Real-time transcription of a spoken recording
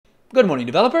Good morning,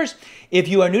 developers. If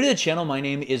you are new to the channel, my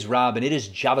name is Rob, and it is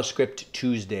JavaScript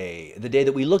Tuesday, the day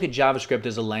that we look at JavaScript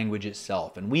as a language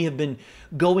itself. And we have been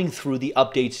going through the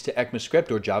updates to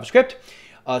ECMAScript or JavaScript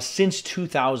since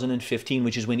 2015,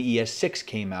 which is when ES6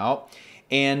 came out.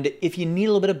 And if you need a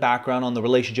little bit of background on the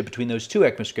relationship between those two,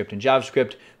 ECMAScript and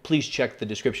JavaScript, please check the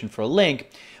description for a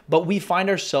link. But we find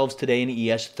ourselves today in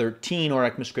ES13 or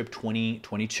ECMAScript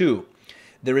 2022.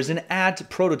 There is an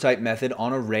prototype method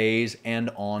on arrays and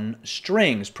on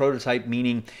strings. Prototype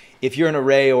meaning if you're an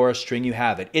array or a string, you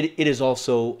have it. It is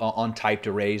also on typed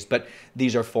arrays, but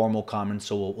these are formal comments,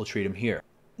 so we'll treat them here.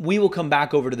 We will come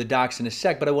back over to the docs in a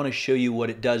sec, but I want to show you what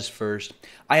it does first.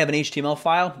 I have an HTML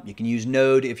file. You can use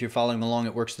Node if you're following along.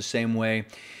 It works the same way.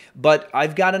 But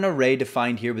I've got an array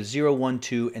defined here with 0, 1,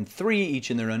 2, and 3,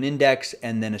 each in their own index,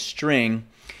 and then a string.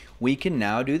 We can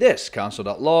now do this.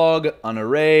 Console.log, an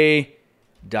array,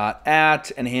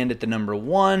 .at, and hand it the number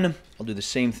 1. I'll do the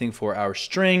same thing for our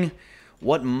string.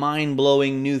 What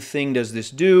mind-blowing new thing does this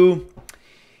do?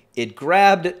 It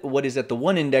grabbed what is at the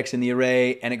 1 index in the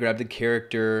array, and it grabbed the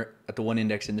character at the 1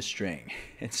 index in the string.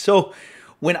 And so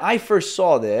when I first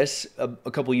saw this a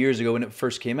couple years ago when it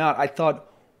first came out, I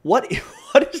thought, what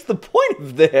is the point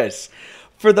of this?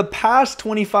 For the past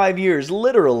 25 years,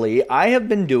 literally, I have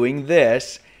been doing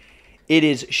this. It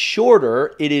is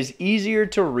shorter, it is easier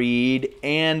to read,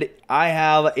 and I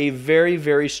have a very,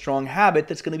 very strong habit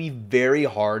that's going to be very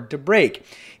hard to break.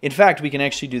 In fact, we can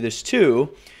actually do this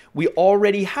too. We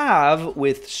already have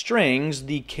with strings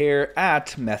the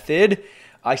char@at method.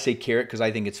 I say caret because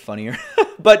I think it's funnier.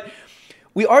 But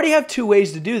we already have two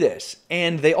ways to do this,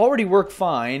 and they already work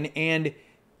fine. And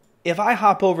if I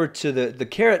hop over to the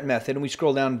caret method and we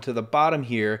scroll down to the bottom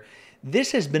here,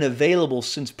 this has been available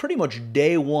since pretty much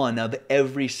day one of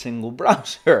every single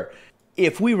browser.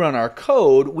 If we run our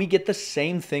code, we get the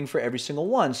same thing for every single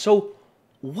one. So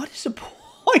what is the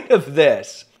point of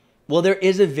this? Well, there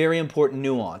is a very important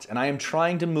nuance, and I am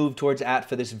trying to move towards @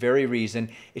 for this very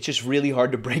reason. It's just really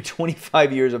hard to break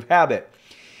 25 years of habit.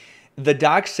 The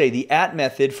docs say the @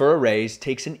 method for arrays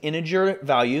takes an integer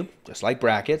value, just like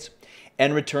brackets,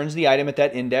 and returns the item at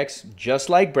that index, just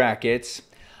like brackets,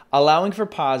 allowing for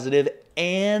positive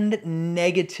and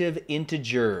negative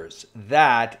integers.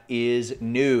 That is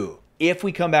new. If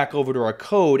we come back over to our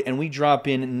code and we drop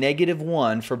in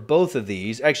 -1 for both of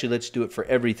these, actually let's do it for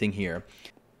everything here.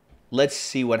 Let's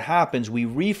see what happens. We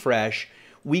refresh,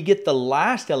 we get the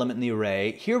last element in the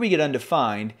array. Here we get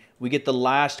undefined. We get the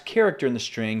last character in the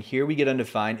string. Here we get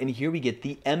undefined, and here we get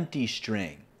the empty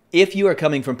string. If you are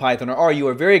coming from Python or R, you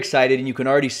are very excited and you can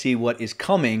already see what is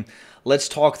coming. Let's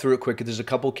talk through it quick. There's a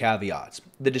couple caveats.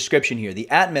 The description here, the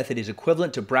 @ method is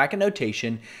equivalent to bracket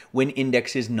notation when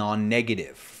index is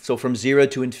non-negative. So from 0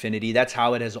 to infinity, that's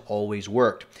how it has always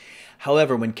worked.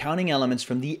 However, when counting elements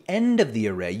from the end of the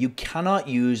array, you cannot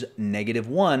use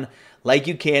 -1 like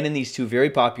you can in these two very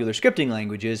popular scripting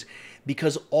languages,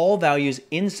 because all values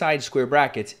inside square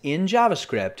brackets in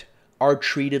JavaScript are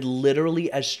treated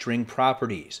literally as string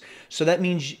properties. So that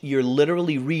means you're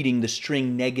literally reading the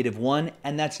string -1,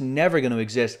 and that's never going to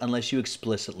exist unless you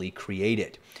explicitly create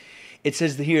it. It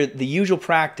says here, the usual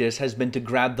practice has been to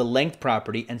grab the length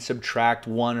property and subtract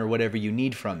 1 or whatever you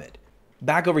need from it.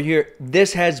 Back over here,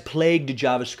 this has plagued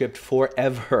JavaScript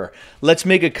forever. Let's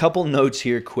make a couple notes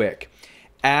here quick.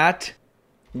 @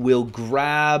 will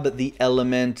grab the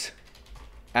element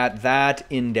at that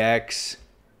index.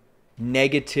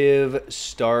 Negative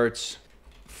starts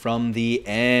from the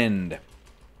end.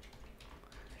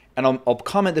 And I'll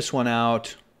comment this one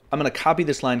out. I'm going to copy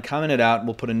this line, comment it out, and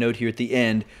we'll put a note here at the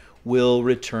end. Will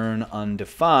return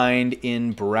undefined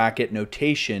in bracket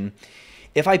notation.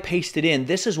 If I paste it in,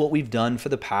 this is what we've done for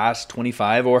the past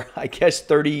 25 or I guess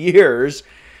 30 years.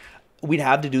 We'd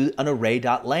have to do an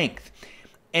array.length.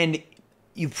 And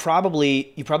You've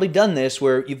probably done this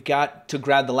where you've got to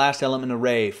grab the last element in an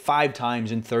array 5 times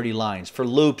in 30 lines. For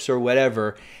loops or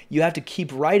whatever, you have to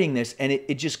keep writing this, and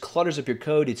it just clutters up your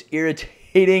code. It's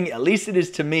irritating, at least it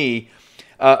is to me.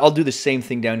 I'll do the same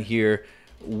thing down here.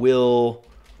 Will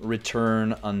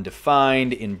return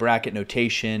undefined in bracket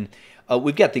notation.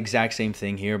 We've got the exact same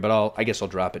thing here, but I guess I'll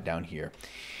drop it down here.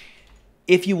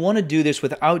 If you want to do this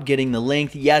without getting the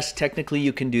length, yes, technically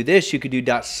you can do this. You could do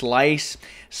 .slice.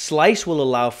 Slice will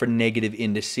allow for negative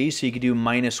indices, so you could do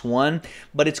 -1,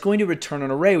 but it's going to return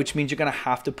an array, which means you're going to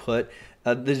have to put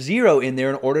the 0 in there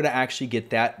in order to actually get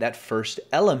that first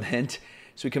element.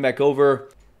 So we come back over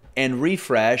and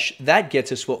refresh. That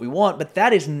gets us what we want, but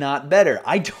that is not better.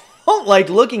 I don't like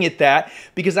looking at that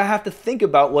because I have to think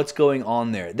about what's going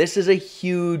on there. This is a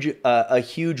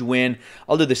huge win.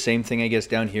 I'll do the same thing, I guess,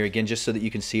 down here again, just so that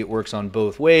you can see it works on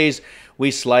both ways.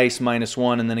 We slice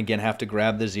 -1 and then again have to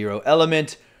grab the 0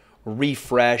 element,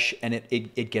 refresh, and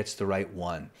it gets the right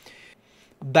one.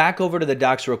 Back over to the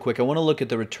docs real quick. I want to look at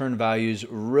the return values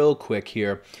real quick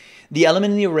here. The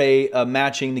element in the array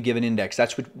matching the given index,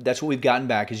 that's what we've gotten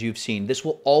back, as you've seen. This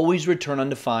will always return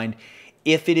undefined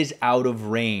if it is out of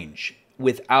range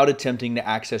without attempting to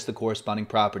access the corresponding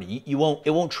property. It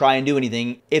won't try and do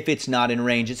anything if it's not in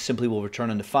range. It simply will return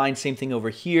undefined. Same thing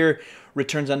over here,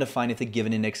 returns undefined if the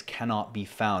given index cannot be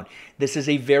found. This is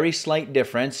a very slight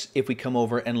difference if we come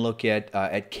over and look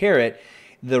at caret.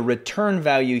 The return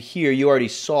value here, you already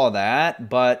saw that,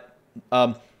 but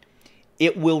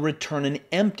it will return an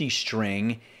empty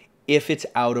string if it's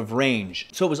out of range.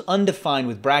 So it was undefined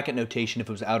with bracket notation if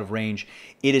it was out of range.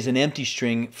 It is an empty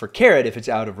string for caret if it's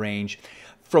out of range.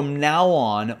 From now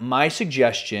on, my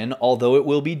suggestion, although it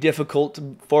will be difficult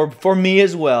for me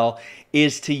as well,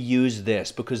 is to use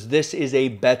this, because this is a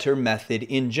better method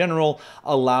in general,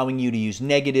 allowing you to use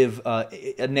negative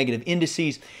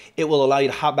indices. It will allow you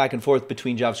to hop back and forth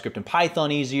between JavaScript and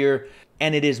Python easier,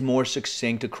 and it is more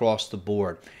succinct across the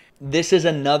board. This is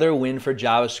another win for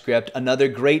JavaScript, another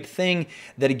great thing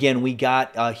that, again, we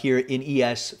got here in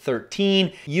ES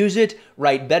 13. Use it,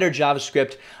 write better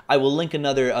JavaScript. I will link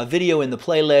another video in the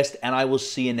playlist, and I will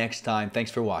see you next time. Thanks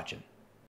for watching.